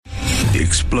The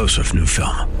explosive new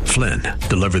film, Flynn,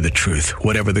 deliver the truth,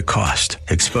 whatever the cost,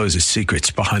 exposes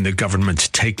secrets behind the government's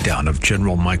takedown of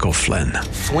General Michael Flynn.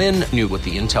 Flynn knew what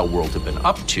the intel world had been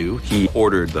up to. He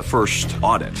ordered the first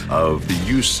audit of the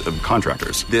use of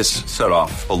contractors. This set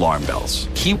off alarm bells.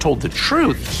 He told the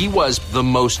truth. He was the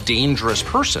most dangerous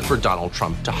person for Donald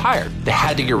Trump to hire. They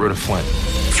had to get rid of Flynn.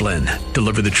 Flynn,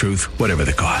 deliver the truth, whatever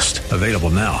the cost. Available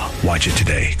now. Watch it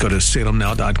today. Go to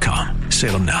salemnow.com.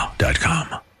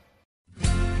 salemnow.com.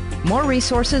 More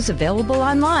resources available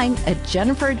online at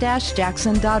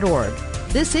jennifer-jackson.org.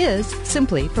 This is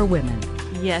Simply for Women.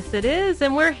 Yes, it is.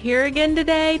 And we're here again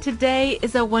today. Today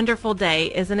is a wonderful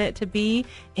day, isn't it? To be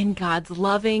in God's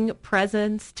loving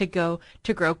presence, to grow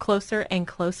closer and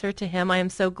closer to Him. I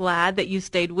am so glad that you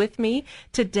stayed with me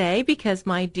today because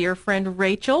my dear friend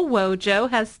Rachel Wojo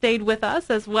has stayed with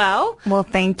us as well. Well,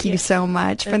 thank you so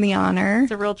much for the honor.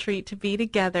 It's a real treat to be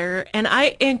together. And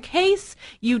in case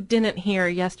you didn't hear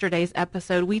yesterday's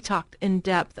episode, we talked in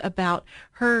depth about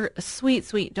her sweet,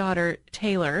 sweet daughter,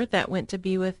 Taylor, that went to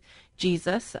be with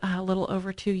Jesus a little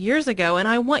over 2 years ago. And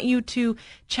I want you to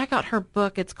check out her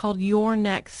book. It's called Your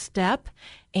Next Step.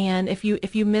 And if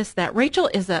you missed that, Rachel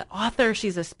is an author.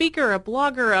 She's a speaker, a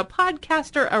blogger, a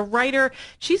podcaster, a writer.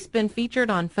 She's been featured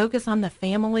on Focus on the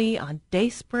Family, on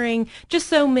Dayspring, just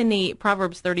so many.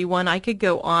 Proverbs 31. I could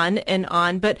go on and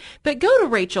on, but go to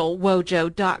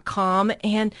rachelwojo.com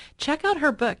and check out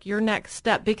her book, Your Next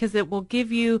Step, because it will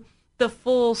give you the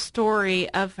full story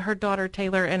of her daughter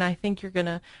Taylor, and I think you're going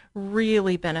to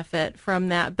really benefit from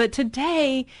that. But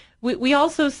today, we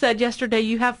also said yesterday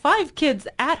you have 5 kids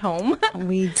at home.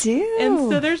 We do. And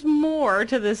so there's more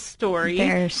to this story.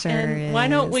 There sure and is. Why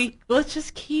don't let's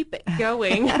just keep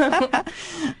going.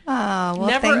 Well,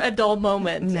 Never a dull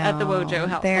moment at the Wojo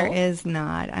household. There is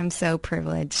not. I'm so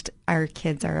privileged. Our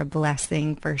kids are a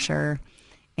blessing for sure.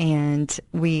 And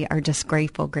we are just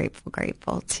grateful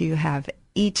to have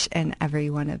each and every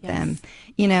one of them.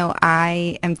 You know,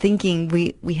 I am thinking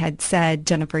we had said,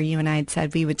 Jennifer, you and I had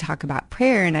said we would talk about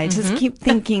prayer, and I just keep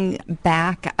thinking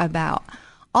back about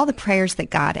all the prayers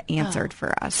that God answered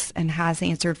for us and has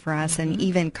answered for us and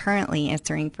even currently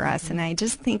answering for us. And I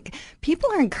just think people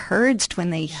are encouraged when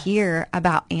they hear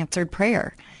about answered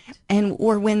prayer.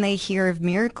 Or when they hear of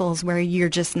miracles where you're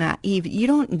just naive, you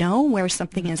don't know where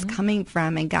something is coming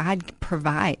from, and God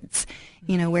provides.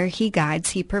 You know, where He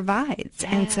guides, He provides.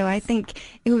 Yes. And so I think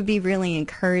it would be really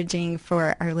encouraging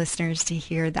for our listeners to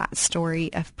hear that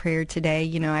story of prayer today.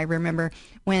 You know, I remember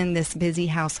when this busy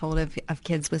household of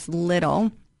kids was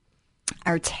little,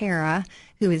 our Tara,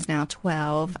 who is now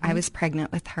 12, I was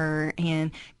pregnant with her, and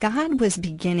God was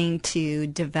beginning to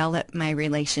develop my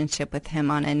relationship with Him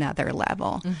on another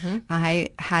level.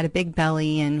 I had a big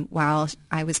belly, and while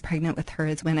I was pregnant with her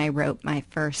is when I wrote my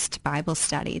first Bible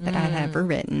study that I'd ever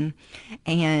written.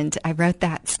 And I wrote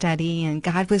that study, and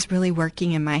God was really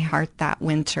working in my heart that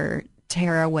winter.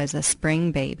 Tara was a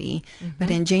spring baby, but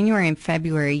in January and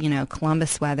February, you know,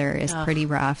 Columbus weather is pretty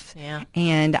rough. Yeah.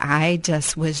 And I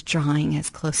just was drawing as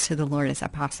close to the Lord as I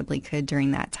possibly could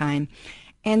during that time.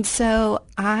 And so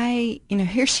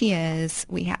here she is.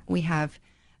 We have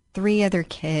 3 other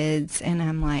kids, and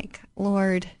I'm like,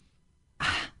 Lord,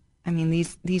 I mean,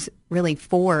 these really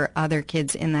 4 other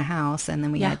kids in the house, and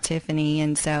then we had Tiffany.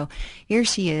 And so here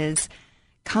she is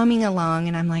coming along,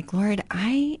 and I'm like, Lord,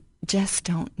 I just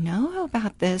don't know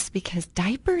about this because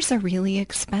diapers are really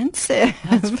expensive.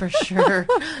 That's for sure.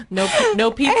 No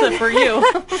pizza for you.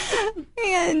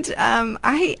 And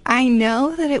I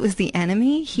know that it was the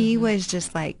enemy. He was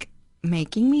just like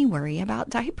making me worry about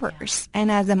diapers. Yeah.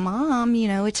 And as a mom, you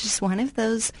know, it's just one of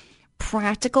those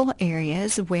practical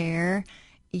areas where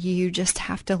you just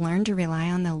have to learn to rely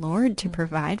on the Lord to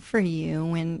provide for you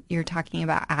when you're talking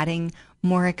about adding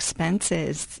more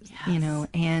expenses, you know,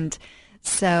 and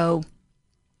so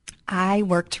I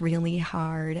worked really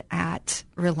hard at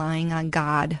relying on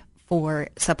God for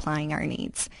supplying our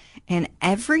needs. And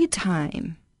every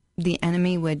time the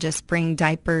enemy would just bring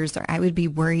diapers, or I would be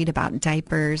worried about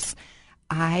diapers,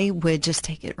 I would just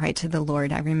take it right to the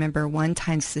Lord. I remember one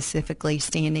time specifically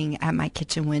standing at my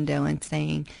kitchen window and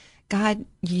saying, God,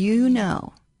 you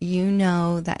know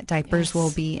that diapers will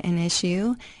be an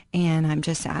issue, and I'm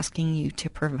just asking you to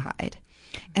provide.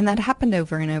 And that happened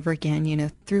over and over again, you know,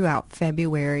 throughout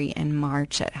February and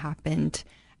March it happened.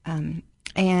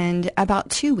 And about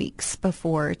 2 weeks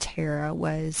before Tara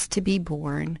was to be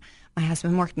born, my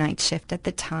husband worked night shift at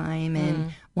the time.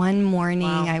 And one morning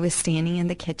I was standing in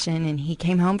the kitchen, and he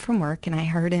came home from work, and I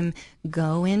heard him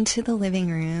go into the living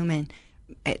room, and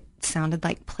it sounded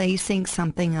like placing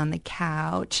something on the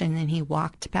couch. And then he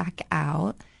walked back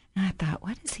out. And I thought,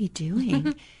 what is he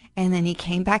doing? And then he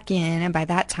came back in, and by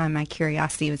that time my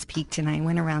curiosity was piqued, and I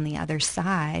went around the other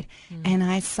side, and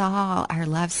I saw our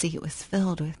love seat was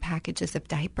filled with packages of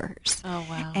diapers. Oh,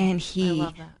 wow. And I he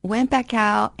love that. went back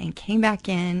out and came back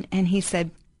in, and he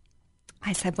said,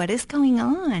 I said, what is going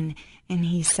on? And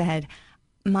he said,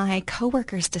 my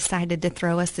coworkers decided to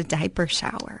throw us a diaper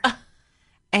shower.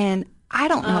 And I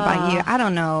don't know about you. I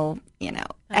don't know,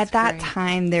 at that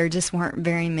time there just weren't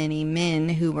very many men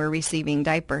who were receiving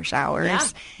diaper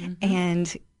showers. Yeah. Mm-hmm.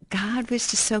 And God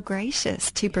was just so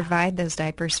gracious to provide those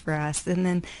diapers for us. And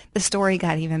then the story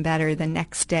got even better. The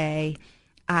next day,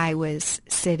 I was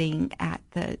sitting at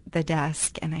the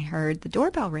desk, and I heard the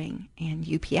doorbell ring, and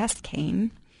UPS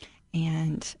came.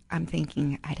 And I'm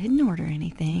thinking, I didn't order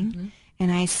anything. Mm-hmm.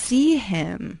 And I see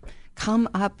him come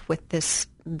up with this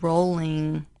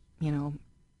rolling,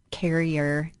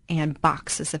 carrier and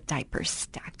boxes of diapers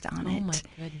stacked on it. Oh, my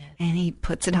goodness. And he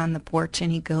puts it on the porch,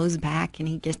 and he goes back and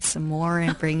he gets some more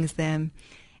and brings them.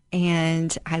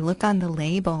 And I look on the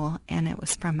label, and it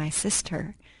was from my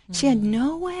sister. She had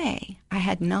no way. I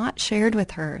had not shared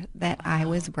with her that I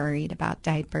was worried about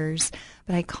diapers,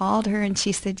 but I called her, and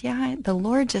she said, yeah, the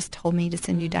Lord just told me to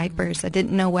send you diapers. I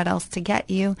didn't know what else to get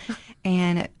you,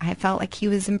 and I felt like he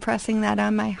was impressing that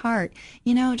on my heart.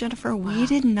 Jennifer, we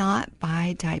did not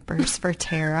buy diapers for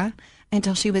Tara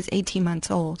until she was 18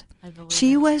 months old.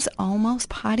 She was almost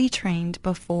potty trained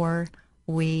before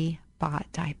we bought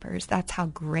diapers. That's how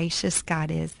gracious God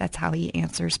is. That's how he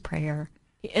answers prayer.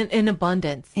 In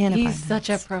abundance. In He's abundance. such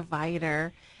a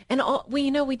provider. And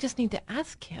we just need to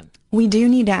ask him. We do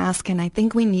need to ask, and I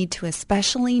think we need to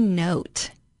especially note,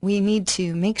 we need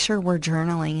to make sure we're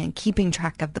journaling and keeping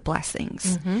track of the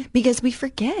blessings, because we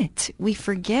forget. We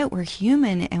forget we're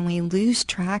human, and we lose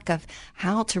track of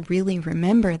how to really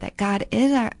remember that God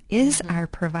is our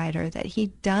provider, that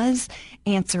he does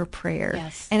answer prayer.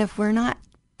 Yes. And if we're not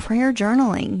prayer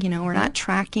journaling, we're not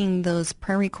tracking those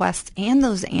prayer requests and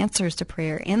those answers to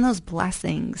prayer and those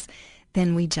blessings,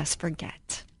 then we just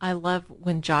forget. I love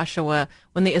when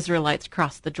the Israelites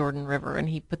crossed the Jordan River, and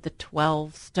he put the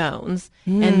 12 stones,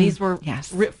 and these were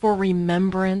for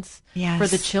remembrance for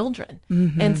the children.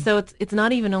 Mm-hmm. And so it's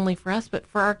not even only for us, but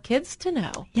for our kids to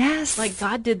know. Yes. Like,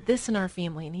 God did this in our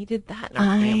family, and he did that in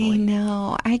our family. I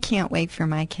know. I can't wait for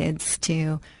my kids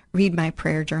to read my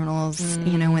prayer journals,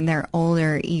 when they're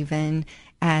older, even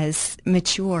as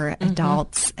mature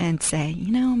adults, and say,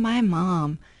 my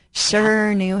mom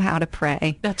sure knew how to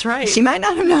pray. That's right. She might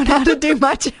not have known how to do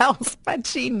much else, but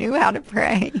she knew how to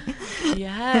pray.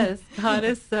 Yes, God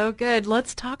is so good.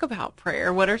 Let's talk about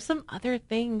prayer. What are some other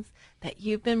things that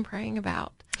you've been praying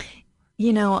about?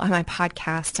 On my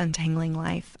podcast, Untangling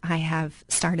Life, I have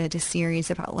started a series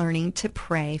about learning to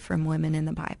pray from women in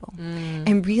the Bible,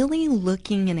 and really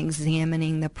looking and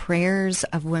examining the prayers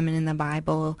of women in the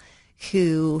Bible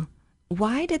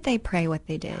why did they pray what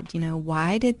they did?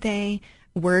 Why did they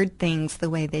word things the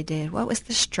way they did? What was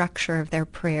the structure of their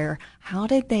prayer? How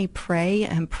did they pray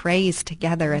and praise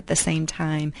together at the same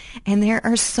time? And there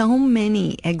are so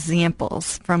many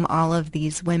examples from all of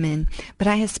these women, but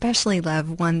I especially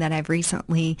love one that I've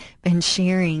recently been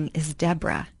sharing is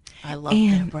Deborah. I love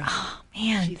Deborah. Oh,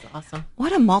 man. She's awesome.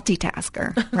 What a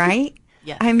multitasker, right?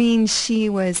 Yes. I mean, she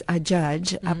was a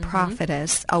judge, a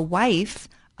prophetess, a wife,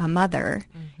 a mother.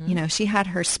 She had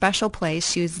her special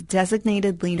place. She was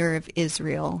designated leader of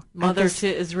Israel. Mother to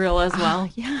Israel as well.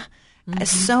 Yeah.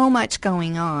 So much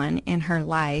going on in her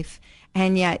life.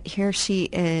 And yet here she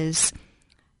is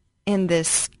in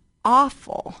this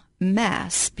awful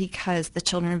mess because the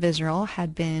children of Israel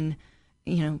had been,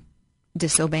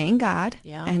 disobeying God.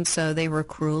 Yeah. And so they were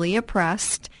cruelly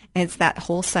oppressed. And it's that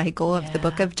whole cycle of the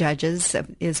book of Judges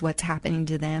is what's happening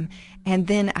to them. And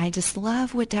then I just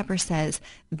love what Deborah says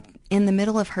in the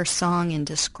middle of her song in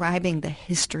describing the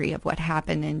history of what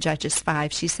happened in Judges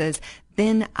 5. She says,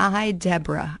 then I,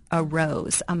 Deborah,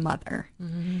 arose a mother.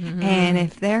 Mm-hmm. And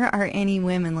if there are any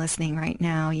women listening right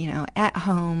now, at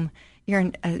home,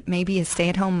 you're maybe a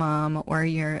stay-at-home mom, or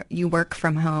you work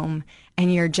from home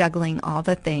and you're juggling all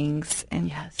the things.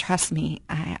 And trust me,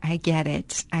 I get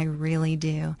it. I really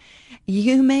do.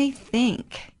 You may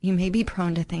be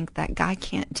prone to think that God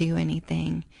can't do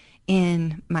anything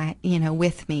in my,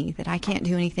 with me, that I can't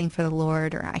do anything for the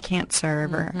Lord, or I can't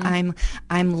serve, or I'm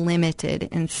limited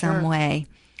in some way.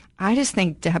 I just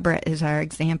think Deborah is our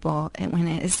example. And when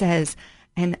it says,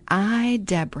 and I,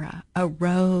 Deborah,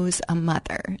 arose a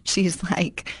mother. She's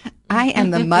like, I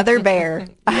am the mother bear.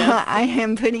 I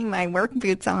am putting my work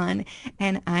boots on,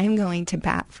 and I'm going to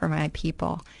bat for my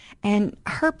people. And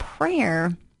her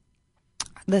prayer,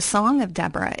 the Song of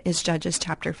Deborah, is Judges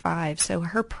chapter 5. So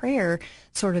her prayer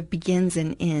sort of begins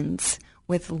and ends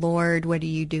with Lord, what are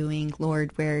you doing?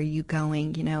 Lord, where are you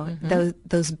going? You know,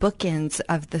 those bookends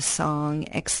of the song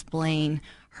explain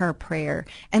her prayer.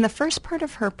 And the first part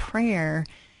of her prayer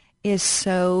is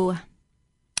so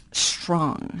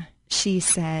strong. She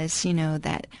says, you know,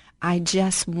 that I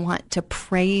just want to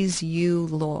praise you,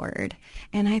 Lord.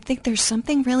 And I think there's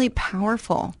something really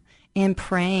powerful in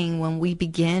praying when we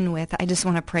begin with, I just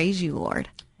want to praise you, Lord.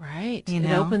 Right. You It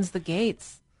know? opens the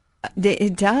gates.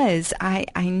 It does. I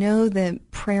know the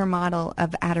prayer model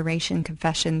of adoration,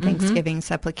 confession, thanksgiving,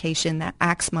 supplication, that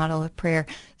Acts model of prayer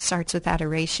starts with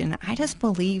adoration. I just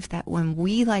believe that when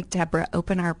we, like Deborah,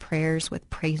 open our prayers with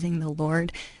praising the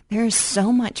Lord, there is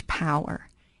so much power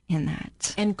in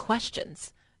that. And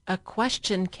questions. A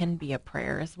question can be a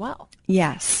prayer as well.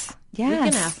 Yes. Yes. We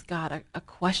can ask God a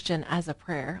question as a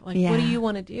prayer. Like, what do you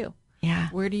want to do? Yeah.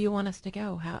 Where do you want us to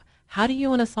go? How do you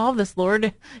want to solve this,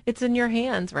 Lord? It's in your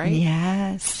hands, right?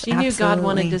 Yes. She knew God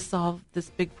wanted to solve this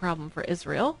big problem for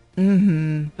Israel,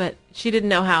 but she didn't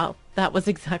know how that was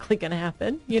exactly going to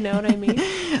happen. You know what I mean?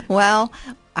 Well,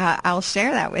 I'll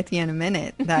share that with you in a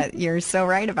minute, that you're so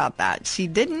right about that. She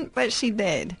didn't, but she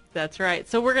did. That's right.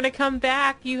 So we're going to come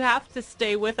back. You have to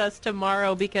stay with us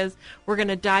tomorrow because we're going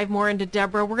to dive more into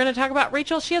Deborah. We're going to talk about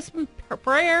Rachel. She has some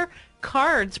prayer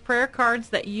cards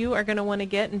that you are going to want to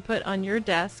get and put on your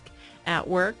desk at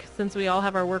work, since we all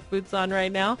have our work boots on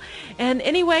right now. And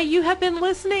anyway, you have been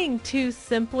listening to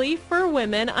Simply for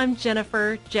Women. I'm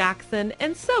Jennifer Jackson,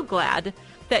 and so glad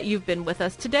that you've been with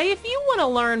us today. If you want to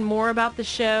learn more about the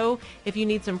show, if you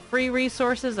need some free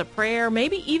resources, a prayer,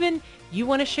 maybe even you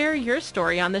want to share your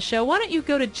story on the show, why don't you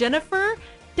go to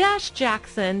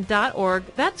jennifer-jackson.org.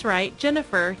 That's right,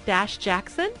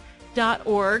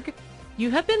 jennifer-jackson.org. You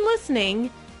have been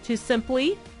listening to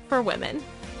Simply for Women.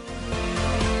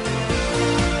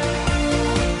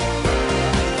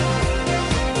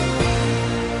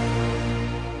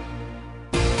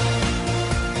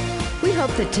 We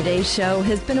hope that today's show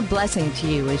has been a blessing to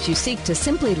you as you seek to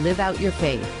simply live out your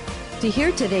faith. To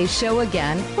hear today's show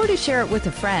again or to share it with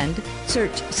a friend,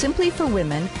 search Simply for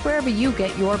Women wherever you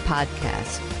get your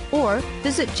podcasts. Or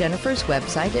visit Jennifer's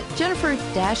website at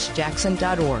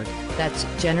jennifer-jackson.org. That's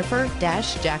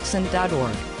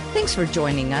jennifer-jackson.org. Thanks for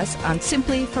joining us on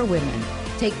Simply for Women.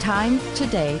 Take time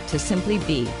today to simply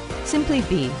be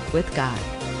with God.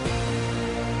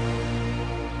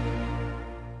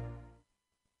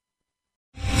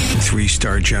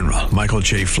 Three-star General Michael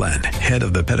J. Flynn, head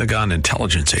of the Pentagon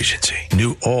Intelligence Agency,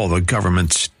 knew all the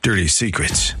government's dirty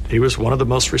secrets. He was one of the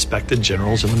most respected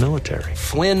generals in the military.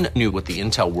 Flynn knew what the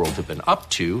intel world had been up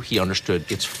to. He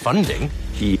understood its funding.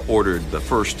 He ordered the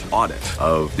first audit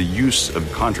of the use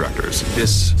of contractors.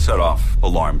 This set off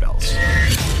alarm bells.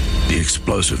 The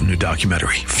explosive new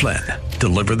documentary, Flynn,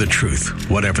 Deliver the Truth,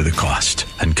 Whatever the Cost,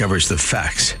 uncovers the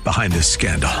facts behind this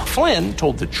scandal. Flynn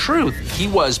told the truth. He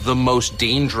was the most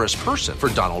dangerous person for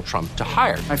Donald Trump to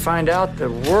hire. I find out the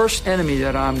worst enemy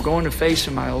that I'm going to face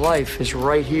in my life is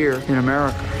right here in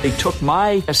America. They took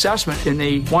my assessment and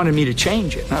they wanted me to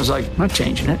change it. And I was like, I'm not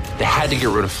changing it. They had to get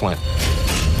rid of Flynn.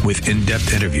 With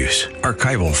in-depth interviews,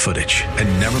 archival footage,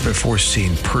 and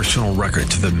never-before-seen personal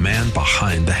records of the man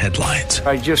behind the headlines.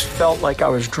 I just felt like I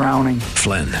was drowning.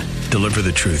 Flynn, Deliver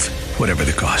the Truth, Whatever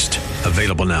the Cost.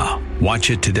 Available now.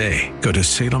 Watch it today. Go to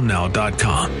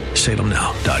salemnow.com.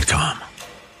 salemnow.com.